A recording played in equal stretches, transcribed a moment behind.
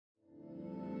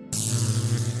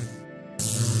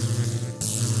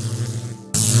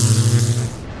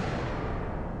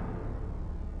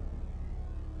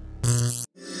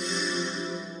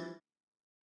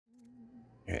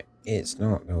It's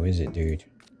not though, is it, dude?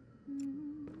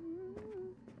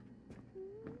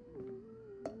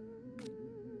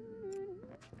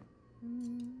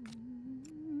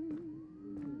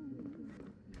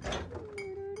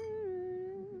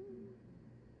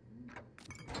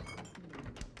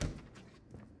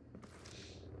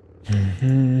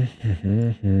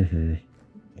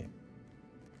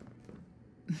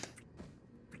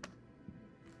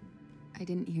 I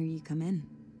didn't hear you come in.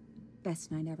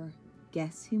 Best night ever.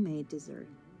 Guess who made dessert?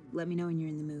 Let me know when you're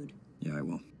in the mood. Yeah, I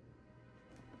will.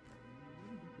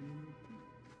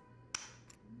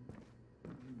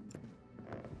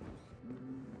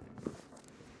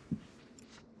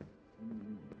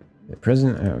 The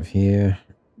present out of here.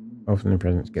 Open the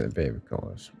present to get the baby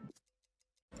colours.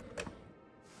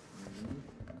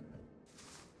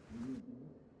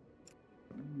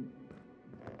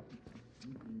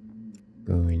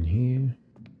 Go in here.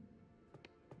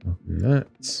 Open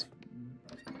that.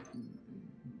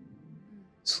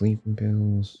 Sleeping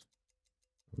pills.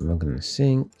 Mug in the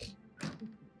sink.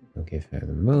 Go give her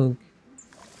the mug.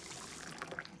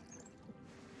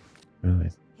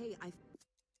 Right. Hey, I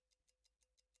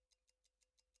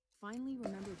finally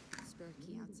remembered the spare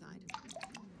key outside.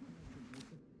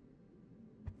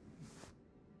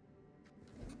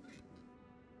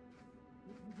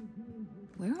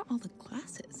 Where are all the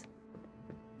glasses?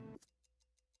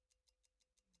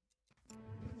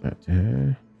 Back to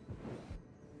her.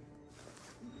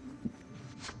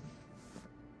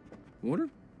 Water?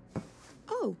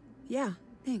 Oh, yeah,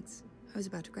 thanks. I was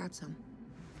about to grab some.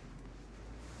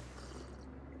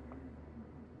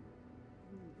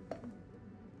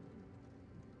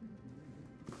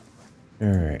 All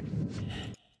right.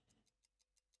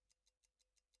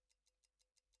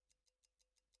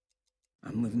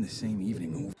 I'm living the same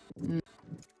evening over.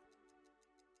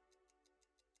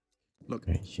 Look,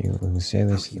 Right, she will say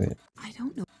this that I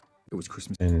don't know. it was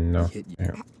Christmas. and no. He hit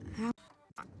you. How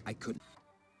I couldn't.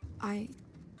 I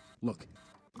Look,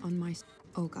 on my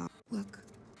oh god, look.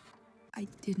 I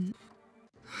didn't.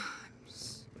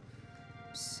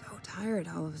 I'm so tired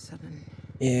all of a sudden.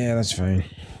 Yeah, that's fine.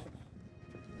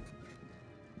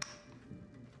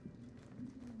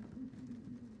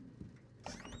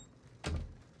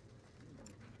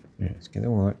 Yeah, let's get the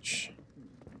watch.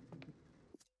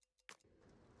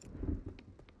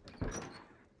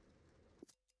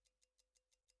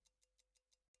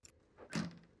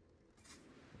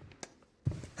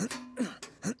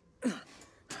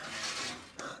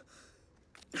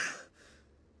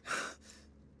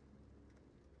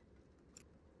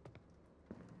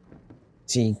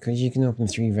 See, because you can open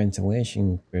 3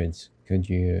 ventilation grids, could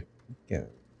you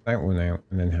get that one out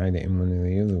and then hide it in one of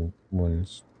the other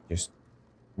ones? Just,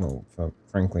 well, for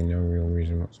frankly no real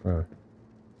reason whatsoever.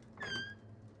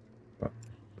 But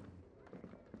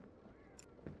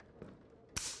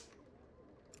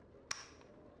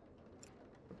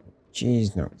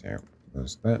she's knocked out.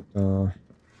 Close that door.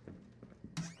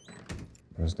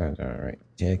 Close that door. Right.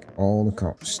 Take all the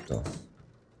cop stuff.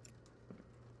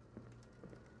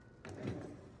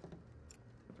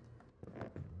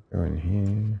 Go in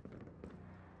here.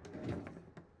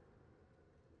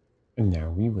 And now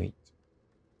we wait.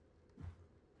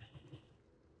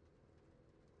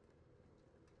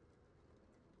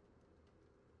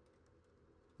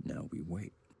 now we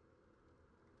wait.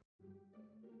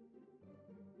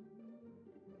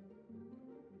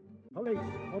 Police,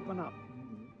 open up.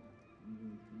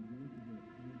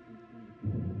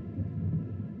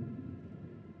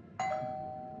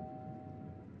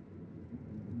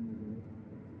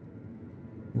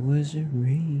 It was a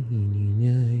rainy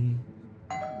night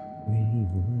when he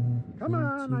walked Come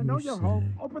on, I know you're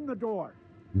home. Open the door.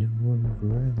 No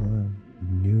umbrella,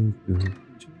 no good.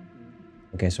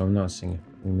 Okay, so I'm not singing.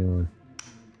 Leave me alone.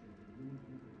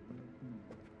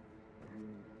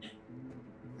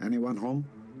 Anyone home?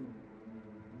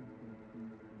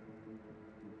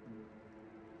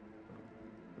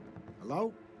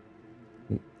 Hello?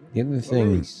 The other thing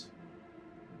Police.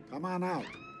 Come on out.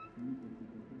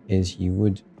 is you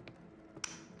would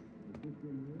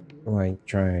like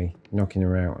try knocking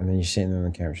her out and then you're sitting on the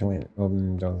couch, like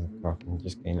opening the door of the clock and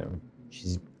just getting her.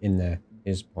 She's in there.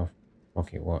 Here's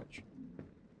pocket watch.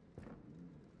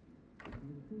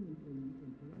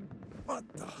 What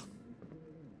the?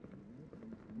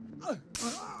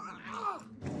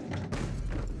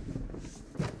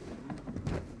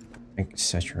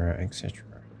 Etc. etc.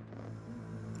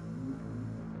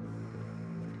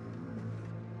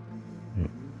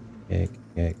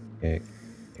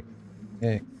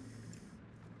 Kick.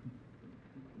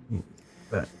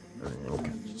 That.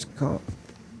 Okay, just call.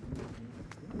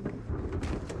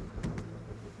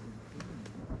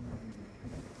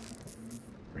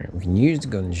 We can use the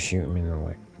gun to shoot him in the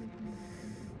leg.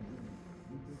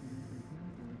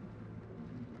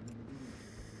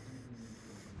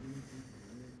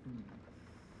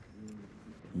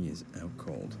 He is out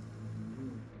cold.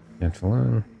 Not for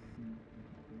long.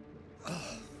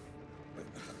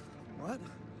 What?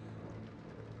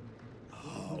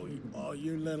 Oh,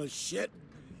 you little shit.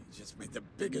 You just made the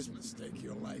biggest mistake of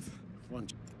your life.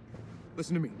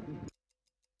 Listen to me.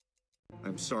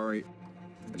 I'm sorry.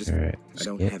 Alright, I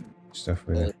don't skip have stuff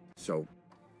with it. So,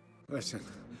 Listen,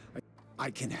 I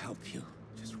can help you.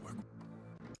 Just work.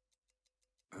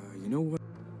 you know what?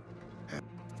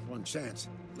 One chance.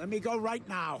 Let me go right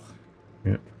now.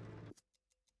 Yeah.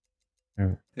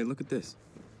 Oh, Hey, look at this.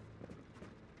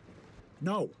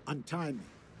 No, untie me.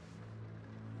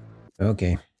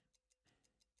 okay.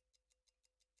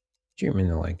 Shoot him in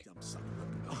the leg. Dumb son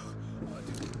of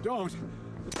a... Don't.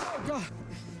 Oh, God.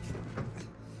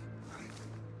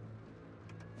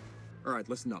 All right,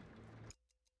 listen up.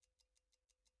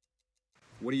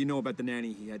 What do you know about the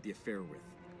nanny he had the affair with?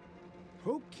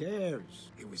 Who cares?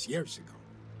 It was years ago.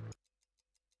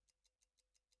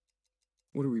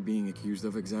 What are we being accused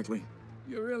of exactly?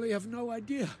 You really have no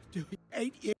idea, do you?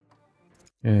 8 years.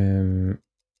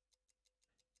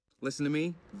 Listen to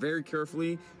me very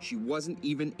carefully. She wasn't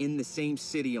even in the same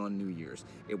city on New Year's.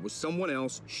 It was someone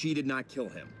else. She did not kill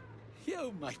him.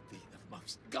 You might be the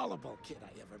most gullible kid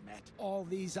I ever met. All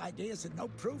these ideas and no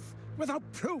proof? Without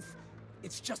proof,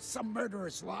 it's just some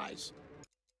murderous lies.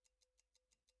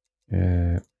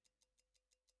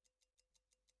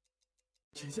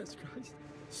 Jesus Christ.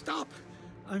 Stop!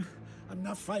 I'm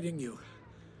not fighting you.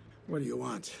 What do you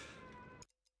want?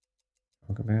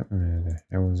 Talk about the murder.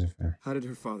 How was it found? How did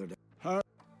her father die? Her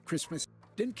Christmas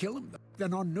didn't kill him.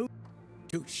 Then on New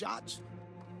 2 shots.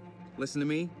 Listen to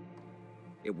me.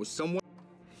 It was someone.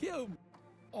 You.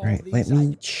 All Right, these let me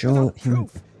ideas show without him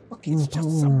proof. fucking It's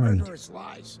just some hard. murderous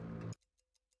lies.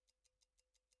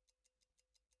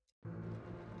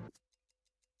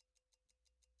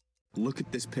 Look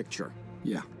at this picture.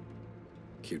 Yeah.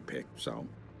 Cute pic, so.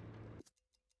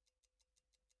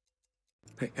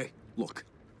 Hey, look.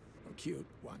 Oh, cute.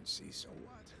 One see, so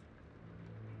what?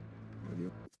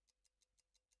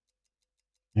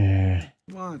 Yeah.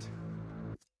 What?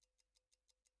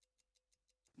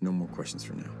 No more questions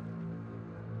for now.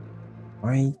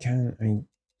 Why can't I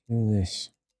do this?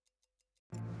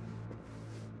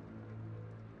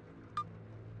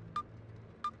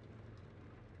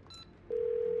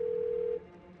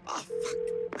 Oh,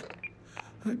 fuck.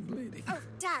 I'm bleeding. Oh,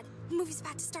 Dad, the movie's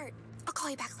about to start. I'll call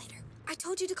you back later. I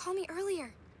told you to call me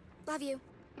earlier. Love you.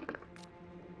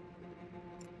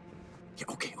 Yeah,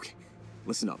 okay.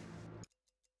 Listen up.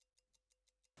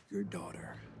 Your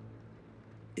daughter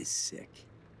is sick.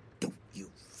 Don't you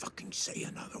fucking say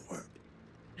another word.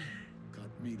 Cut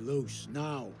me loose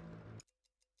now.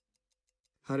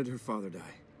 How did her father die?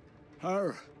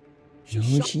 Her. No,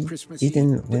 shot she Christmas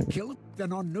didn't Eve, let me- kill him.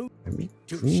 Then on New. Let me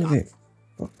Two prove shots. it.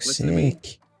 Fuck's Listen to me.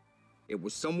 sake. It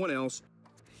was someone else.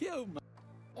 You.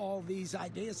 All these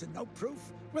ideas and no proof?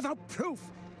 Without proof,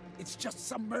 it's just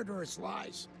some murderous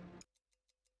lies.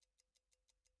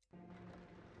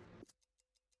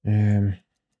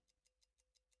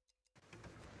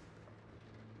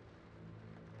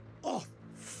 Oh,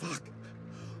 fuck.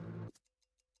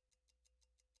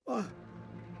 Oh,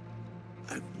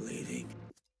 I'm bleeding.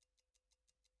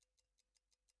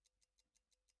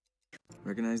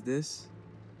 Recognize this?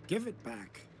 Give it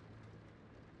back.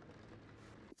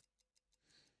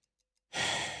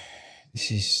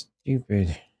 This is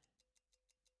stupid.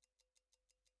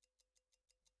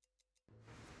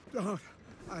 Don't.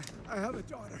 I have a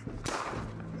daughter.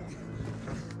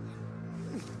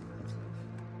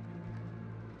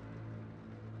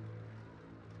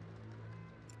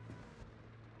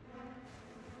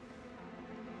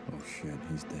 Oh shit,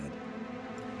 he's dead.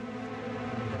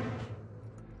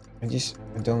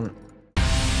 I don't